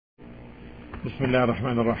بسم الله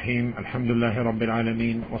الرحمن الرحيم. الحمد لله رب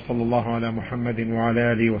العالمين وصلى الله على محمد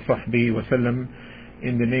وعلى آله وصحبه وسلم.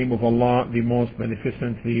 In the name of Allah, the most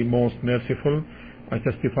beneficent, the most merciful, I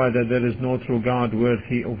testify that there is no true God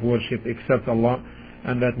worthy of worship except Allah,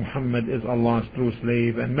 and that Muhammad is Allah's true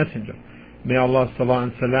slave and messenger. May Allah's salah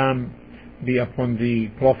and salam be upon the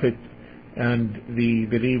Prophet and the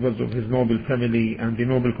believers of his noble family and the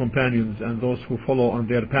noble companions and those who follow on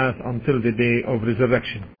their path until the day of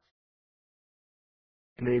resurrection.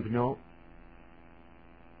 Slave know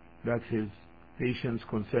that his patience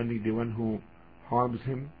concerning the one who harms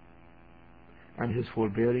him and his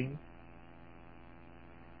forbearing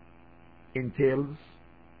entails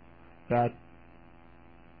that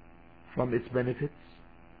from its benefits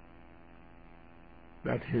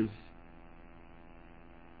that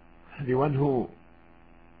the one who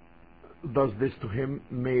does this to him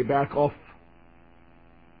may back off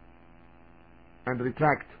and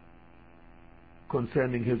retract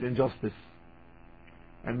concerning his injustice,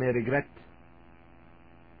 and may regret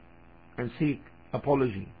and seek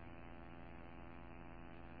apology,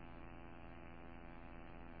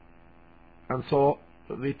 and so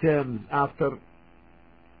returns after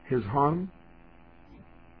his harm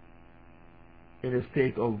in a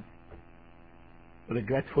state of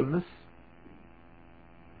regretfulness.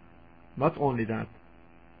 Not only that,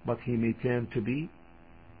 but he may turn to be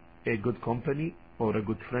a good company or a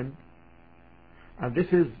good friend. And this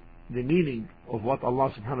is the meaning of what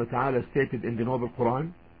Allah subhanahu wa ta'ala stated in the Noble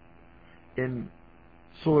Quran in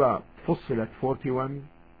Surah Fussilat 41,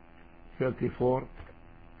 34,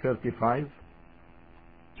 35,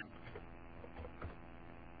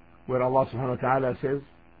 where Allah subhanahu wa ta'ala says,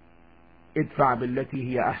 ادفع بالتي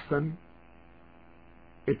هي أحسن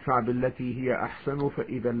ادفع بالتي هي أحسن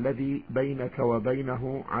فإذا الذي بينك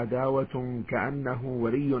وبينه عداوة كأنه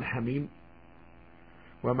ولي حميم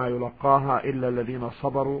وما يلقاها إلا الذين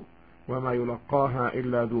صبروا وما يلقاها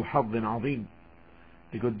إلا ذو حظ عظيم.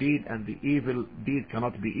 The good deed and the evil deed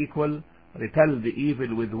cannot be equal. Repel the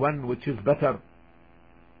evil with one which is better.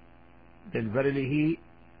 Then verily he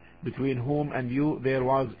between whom and you there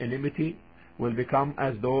was enmity will become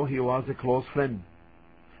as though he was a close friend.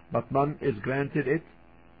 But none is granted it,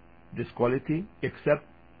 this quality, except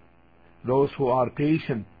those who are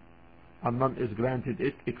patient, and none is granted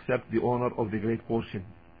it except the owner of the great portion.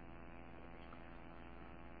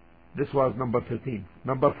 This was number 13.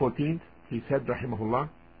 Number 14, he said, rahimahullah,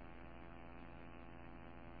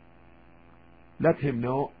 let him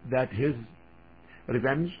know that his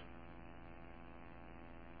revenge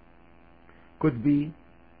could be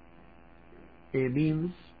a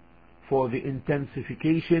means for the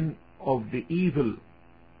intensification of the evil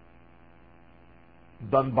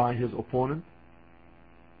done by his opponent,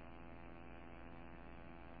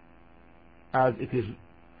 as it is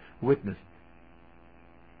witnessed.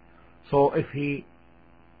 So if he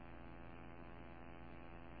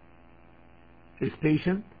is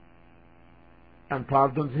patient and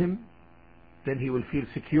pardons him, then he will feel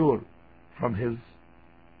secure from his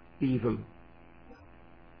evil.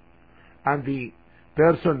 And the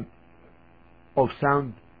person of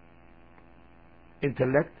sound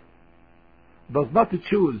intellect does not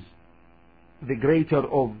choose the greater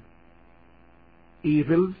of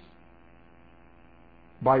evils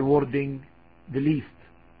by warding the least,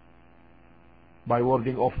 by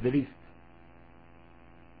warding off the least.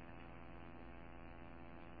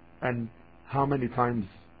 And how many times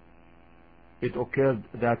it occurred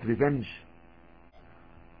that revenge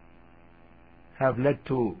have led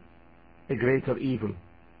to a greater evil,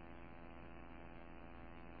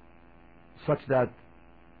 such that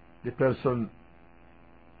the person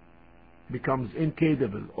becomes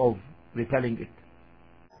incapable of repelling it.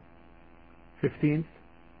 15th,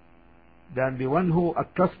 then the one who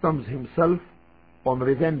accustoms himself on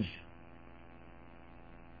revenge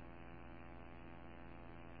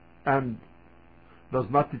and does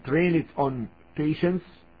not train it on patience,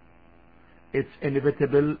 it's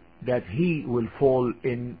inevitable that he will fall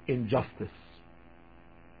in injustice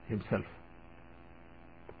himself,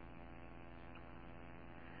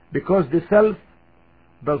 because the self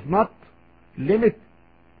does not limit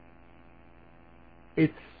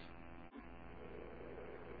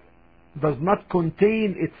does not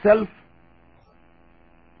contain itself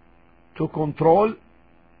to control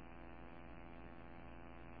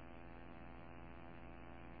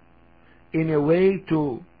in a way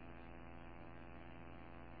to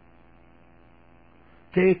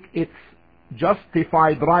take its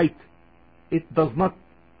justified right. It does not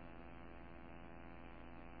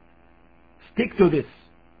stick to this,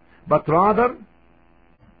 but rather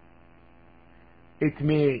it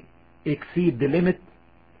may exceed the limit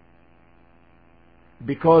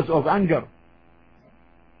because of anger.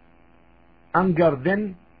 Anger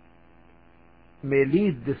then may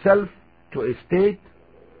lead the self to a state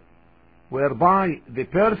whereby the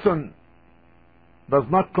person does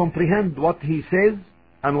not comprehend what he says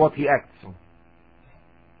and what he acts on.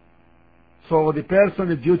 So the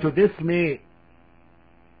person, due to this, may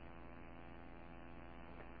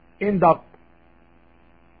end up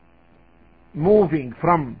moving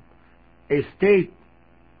from a state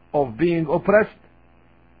of being oppressed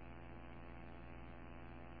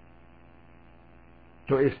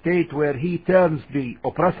to a state where he turns the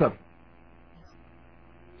oppressor.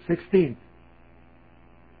 16.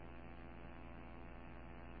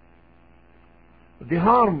 The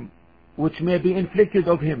harm which may be inflicted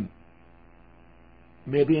of him,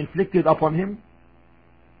 may be inflicted upon him,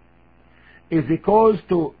 is a cause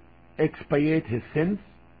to expiate his sins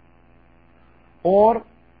or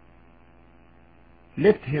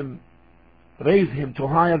lift him, raise him to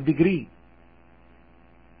higher degree.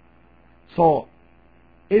 So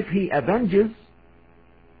if he avenges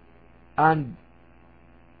and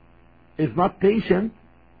is not patient,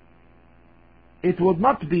 it would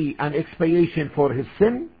not be an expiation for his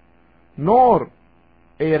sin nor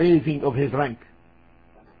a raising of his rank.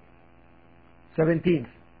 17th,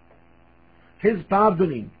 his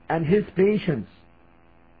pardoning and his patience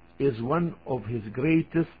is one of his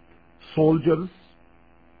greatest soldiers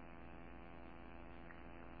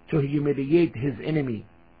to humiliate his enemy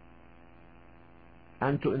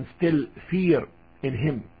and to instill fear in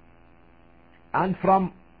him and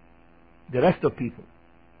from the rest of people.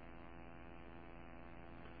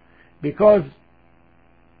 Because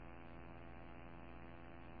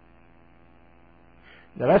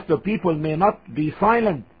the rest of people may not be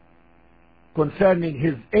silent concerning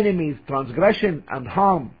his enemy's transgression and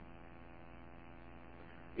harm,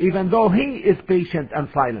 even though he is patient and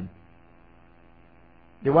silent,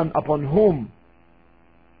 the one upon whom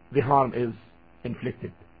the harm is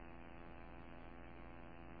inflicted.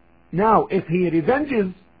 Now, if he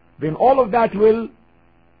revenges, then all of that will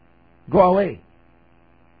go away.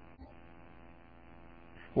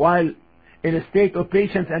 While in a state of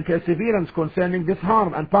patience and perseverance concerning this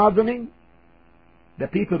harm and pardoning, the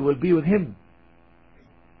people will be with him,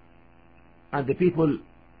 and the people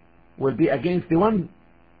will be against the one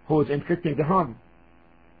who is inflicting the harm.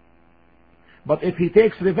 But if he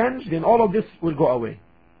takes revenge, then all of this will go away.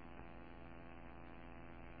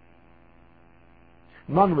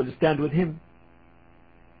 None will stand with him.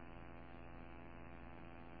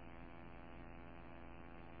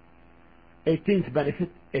 Eighteenth benefit,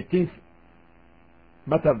 18th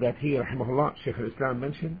matter that he, rahimahullah, Shaykh al-Islam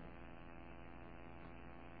mentioned,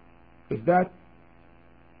 is that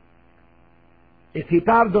if he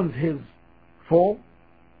pardons his foe,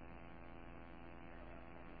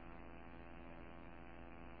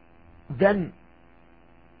 then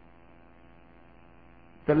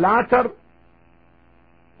the latter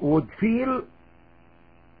would feel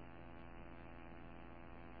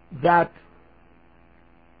that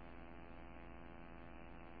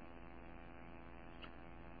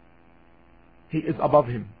he is above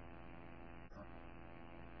him.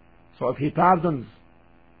 So if he pardons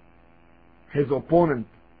his opponent,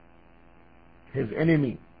 his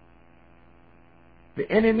enemy, the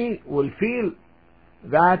enemy will feel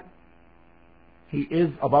that he is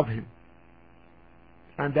above him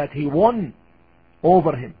and that he won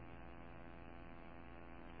over him,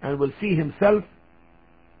 and will see himself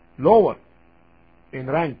lower in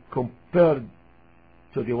rank compared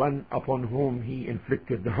to the one upon whom he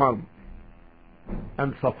inflicted the harm.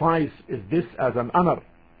 And suffice is this as an honor,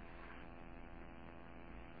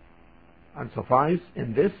 and suffice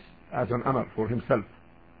in this as an honor for himself,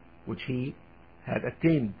 which he had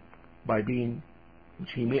attained by being, which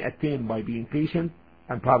he may attain by being patient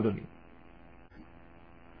and pardoning.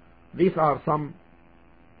 These are some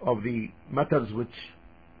of the matters which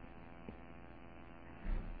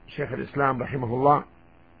Shaykh al-Islam rahimahullah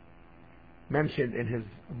mentioned in his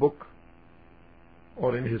book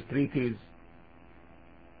or in his treatise,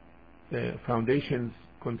 Foundations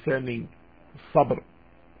concerning sabr,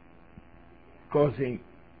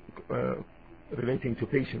 relating to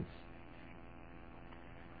patience.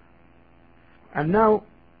 And now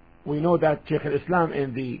we know that Shaykh al-Islam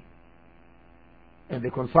in the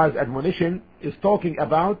concise admonition is talking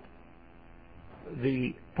about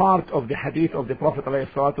the part of the hadith of the Prophet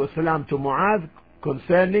ﷺ to Mu'adh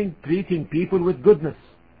concerning treating people with goodness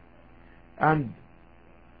and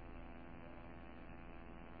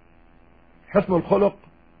husn al-khuluq,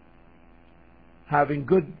 having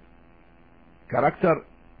good character,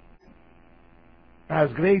 has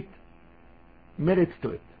great merits to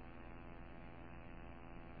it.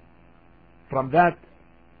 from that,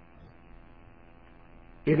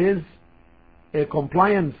 it is a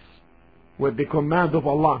compliance with the command of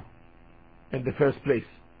Allah in the first place.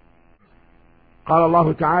 قال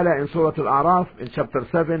الله تعالى in Surah Al-A'raf in chapter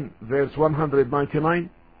 7 verse 199,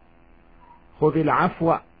 خذ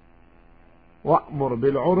العفو وأمر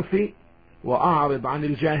بالعرف وأعرض عن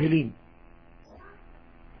الجاهلين.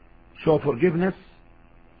 Show forgiveness,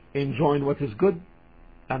 enjoin what is good,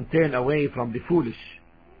 and turn away from the foolish.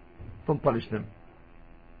 Don't punish them.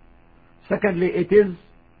 Secondly, it is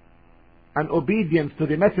an obedience to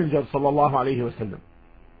the Messenger sallallahu alayhi wa sallam.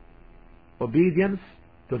 Obedience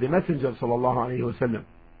to the Messenger sallallahu alayhi wa sallam,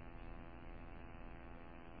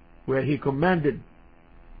 where he commanded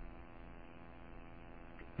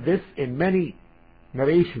this in many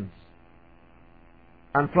narrations,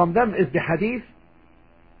 and from them is the hadith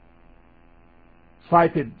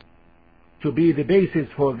cited to be the basis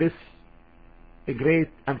for this a great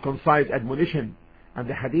and concise admonition, and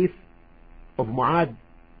the hadith of Mu'ad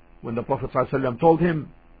when the Prophet ﷺ told him,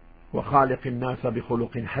 وَخَالِقِ النَّاسَ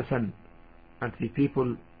بِخُلُقٍ حَسَنٍ, and treat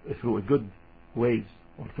people through a good ways,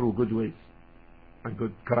 or through good ways and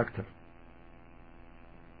good character.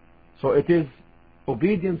 So it is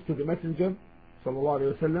obedience to the Messenger sallallahu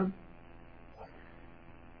alaihi wasallam.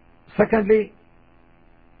 Secondly,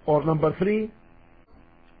 or number 3,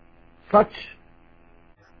 such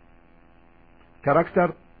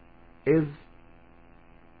character is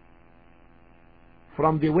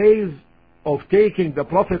from the ways of taking the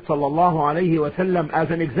Prophet sallallahu alaihi wasallam as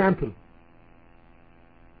an example.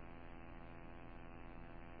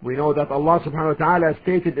 We know that Allah subhanahu wa ta'ala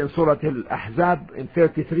stated in Surah Al-Ahzab in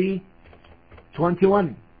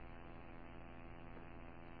 33:21,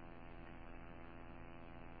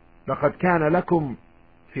 لقد كان لكم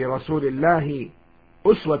في رسول الله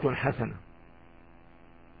أسوة حسنة.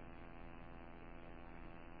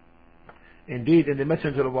 Indeed, in the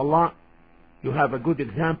Messenger of Allah, you have a good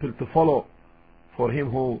example to follow for him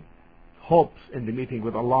who hopes in the meeting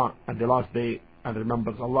with Allah and the last day and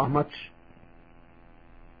remembers Allah much.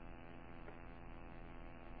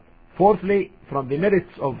 Fourthly, from the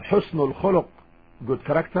merits of Husnul Khuluq, good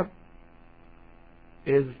character,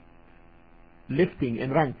 is lifting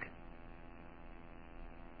in rank,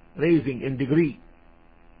 raising in degree.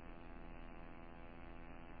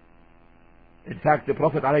 In fact, the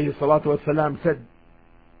Prophet ﷺ said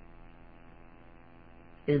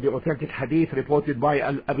in the authentic hadith reported by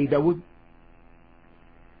Abi Dawud,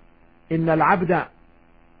 إن العبد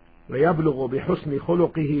ليبلغ بحسن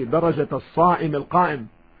خلقه درجة الصائم القائم.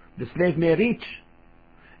 The slave may reach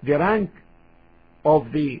the rank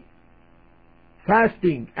of the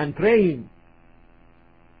fasting and praying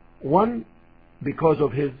one because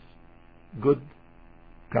of his good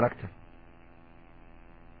character.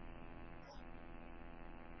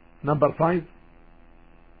 Number 5,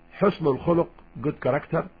 Husnul Khuluq, good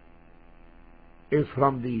character, is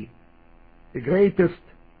from the greatest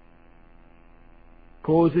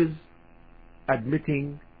causes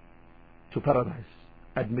admitting to paradise,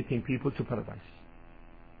 admitting people to paradise.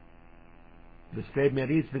 The slave may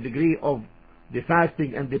reach the degree of the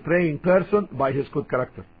fasting and the praying person by his good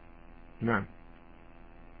character. Now,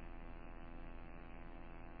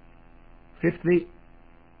 fifthly,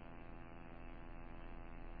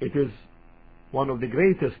 it is one of the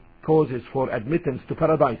greatest causes for admittance to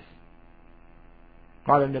paradise.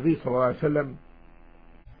 قال النبي صلى الله عليه وسلم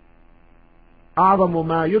أعظم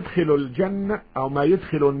ما يدخل الجنة أو ما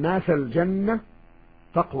يدخل الناس الجنة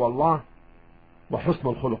تقوى الله وحسن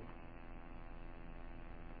الخلق.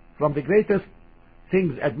 From the greatest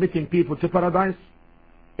things admitting people to paradise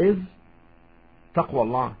is taqwa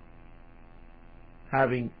Allah,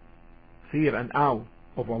 having fear and awe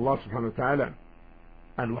of Allah subhanahu wa ta'ala,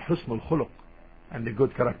 and husn al-khuluq, and the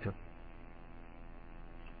good character.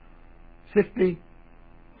 Sixthly,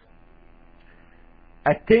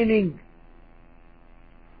 attaining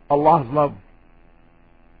Allah's love.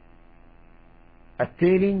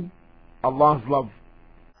 Attaining Allah's love.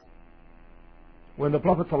 When the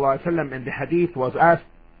Prophet ﷺ in the hadith was asked,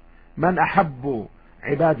 Man ahabbu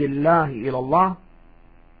ibadillahi ila Allah,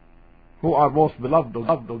 who are most beloved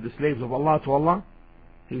of the slaves of Allah to Allah,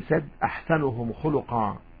 he said, أحسنهم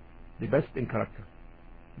خلقا, the best in character.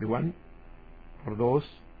 The one for those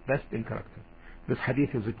best in character. This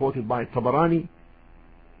hadith is reported by Tabarani,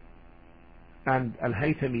 and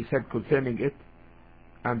Al-Haythami said concerning it,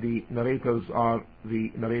 and the narrators are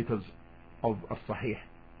the narrators of As-Sahih.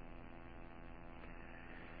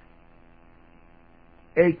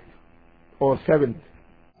 8th or 7th,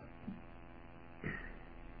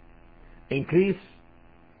 increase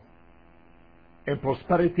in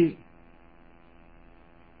prosperity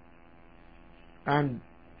and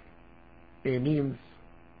a means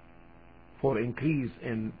for increase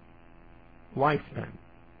in lifespan.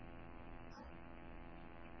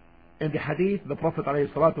 In the hadith, the Prophet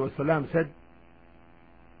ﷺ said,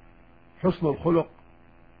 حسن الخلق,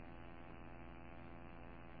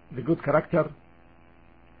 the good character,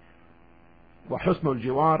 وحسن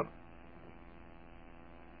الجوار,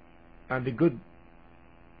 and the good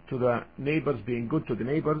to the neighbors, being good to the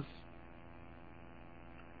neighbors,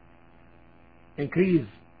 increase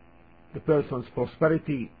the person's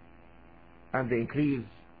prosperity and they increase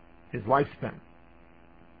his lifespan.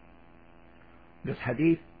 This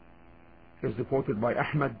hadith is reported by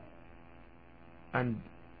Ahmad, and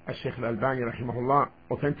Shaykh Al-Albani rahimahullah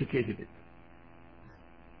authenticated it.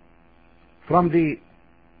 From the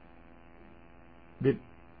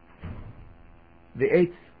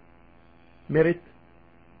eighth merit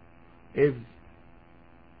is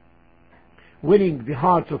winning the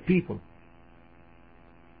hearts of people,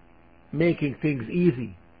 making things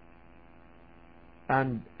easy,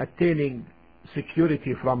 and attaining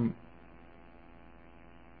security from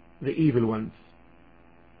the evil ones,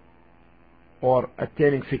 or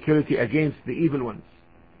attaining security against the evil ones.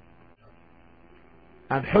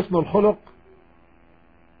 And حسن الخلق,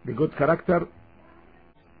 the good character,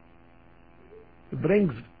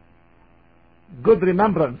 brings good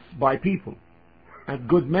remembrance by people and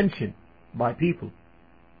good mention by people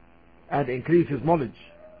and increases knowledge.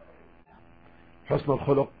 حسن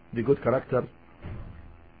الخلق, the good character,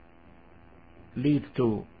 leads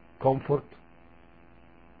to comfort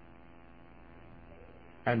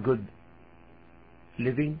and good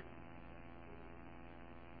living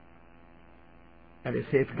and a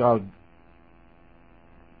safeguard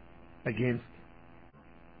against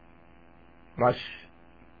rush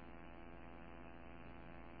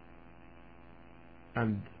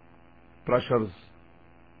and pressures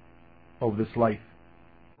of this life.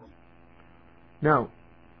 Now,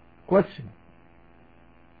 question: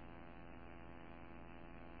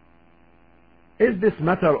 is this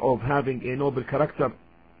matter of having a noble character,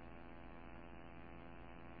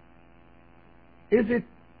 is it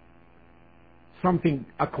something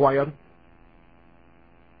acquired?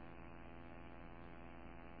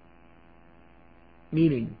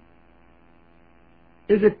 Meaning,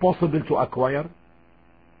 is it possible to acquire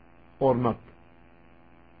or not?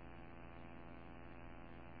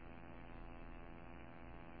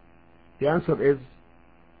 The answer is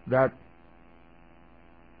that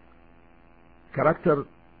character,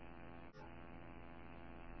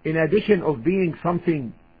 in addition of being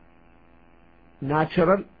something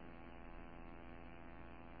natural,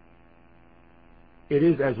 it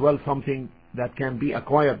is as well something that can be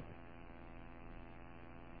acquired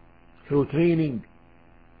through training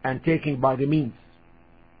and taking by the means.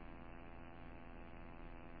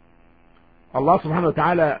 Allah subhanahu wa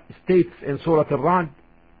ta'ala states in Surah Al-Ra'd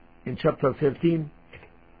in chapter 13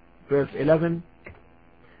 verse 11,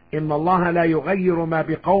 إن الله لا يغير ما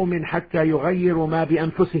بقوم حتى يغيروا ما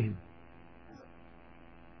بأنفسهم.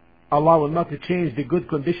 Allah will not change the good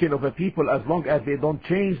condition of a people as long as they don't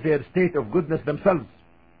change their state of goodness themselves.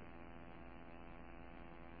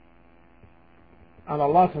 And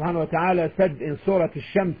Allah subhanahu wa ta'ala said in Surah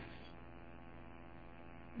Al-Shams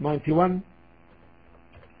 91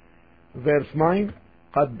 verse 9,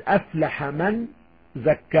 قد أفلح من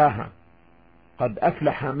زكاها. قد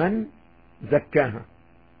أفلح من زكاها.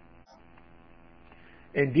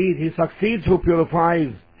 Indeed, he succeeds who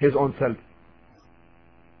purifies his own self.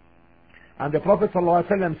 And the Prophet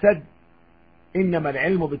ﷺ said, إنما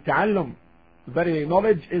العلم بالتعلم. Verily,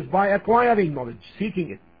 knowledge is by acquiring knowledge, seeking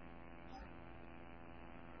it.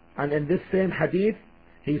 And in this same hadith,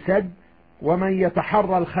 he said, وَمَنْ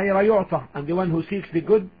يَتَحَرَّ الْخَيْرَ يُعْطَى. And the one who seeks the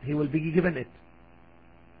good, he will be given it.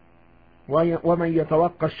 وَمَنْ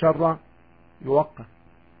يَتَوَقَّ الشَّرَّ يُوَقَّى.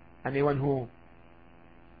 And the one who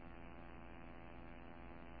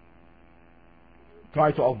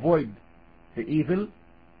try to avoid the evil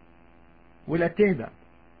will attain that,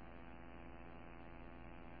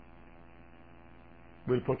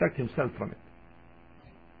 will protect himself from it.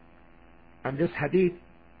 And this hadith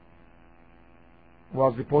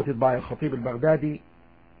was reported by Khatib al-Baghdadi,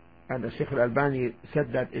 and the Shaykh Al-Albani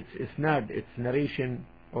said that its isnad, its narration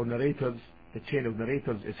or narrators, the chain of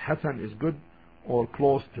narrators is Hasan, is good, or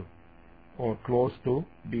close to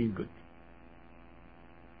being good.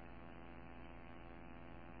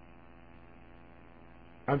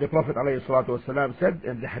 And the Prophet ﷺ said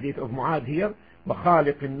in the hadith of Mu'adh here,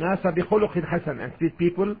 بَخَالِقِ النَّاسَ بِخُلُقٍ حَسَنٍ, and treat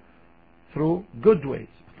people through good ways,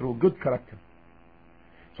 through good character.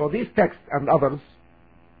 So these texts and others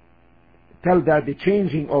tell that the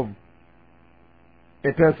changing of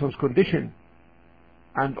a person's condition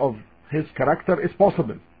and of his character is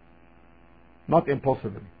possible, not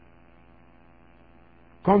impossible.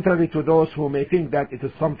 Contrary to those who may think that it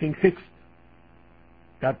is something fixed,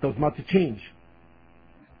 that does not change.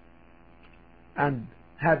 And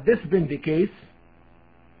had this been the case,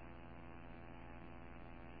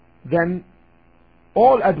 then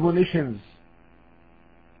all admonitions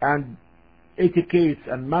and etiquettes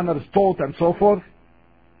and manners taught and so forth,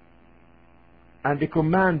 and the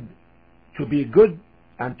command to be good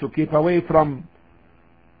and to keep away from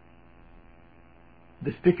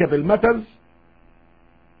despicable matters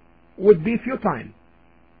would be futile.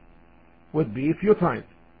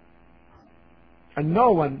 And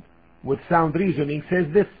no one with sound reasoning says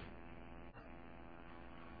this.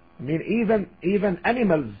 I mean, even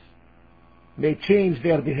animals may change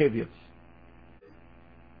their behaviors.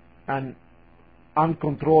 An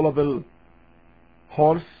uncontrollable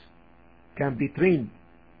horse can be trained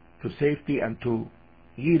to safety and to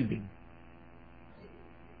yielding.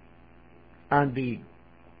 And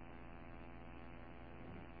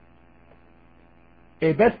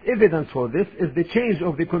a best evidence for this is the change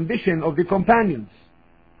of the condition of the companions.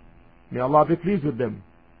 May Allah be pleased with them.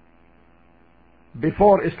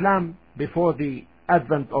 Before Islam, before the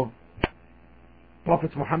advent of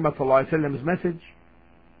Prophet Muhammad ﷺ's message,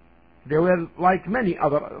 they were like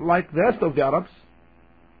the rest of the Arabs,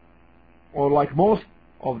 or like most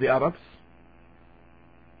of the Arabs,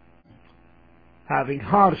 having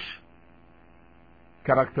harsh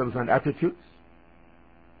characters and attitudes.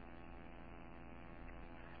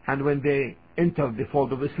 And when they entered the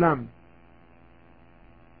fold of Islam,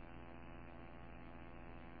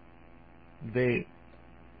 they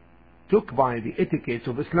took by the etiquettes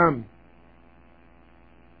of Islam,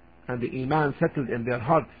 and the Iman settled in their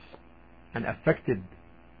hearts and affected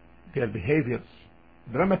their behaviors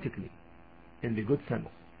dramatically, in the good sense.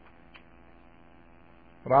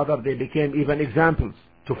 Rather, they became even examples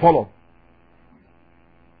to follow.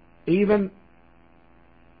 Even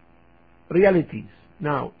realities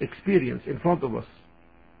now experienced in front of us,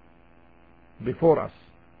 before us,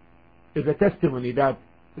 is a testimony that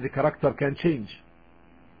the character can change.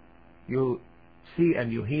 You see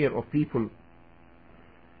and you hear of people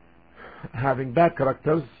having bad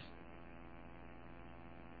characters,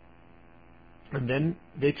 and then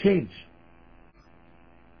they change.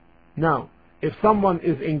 Now, if someone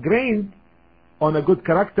is ingrained on a good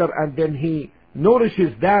character and then he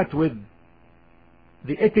nourishes that with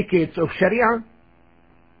the etiquettes of Sharia,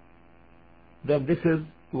 then this is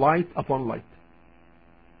light upon light,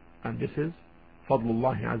 and this is فضل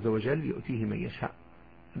الله عز وجل يؤتيه من يشاء.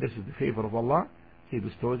 This is the favor of Allah. He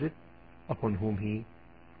bestows it upon whom He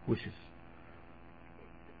wishes.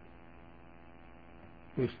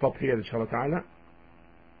 We'll stop here inshallah ta'ala,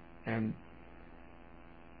 and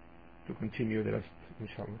to continue the rest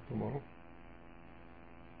inshallah tomorrow.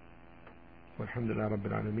 والحمد لله رب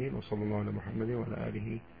العالمين وصلى الله على محمد وعلى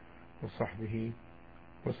آله وصحبه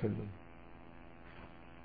وسلم.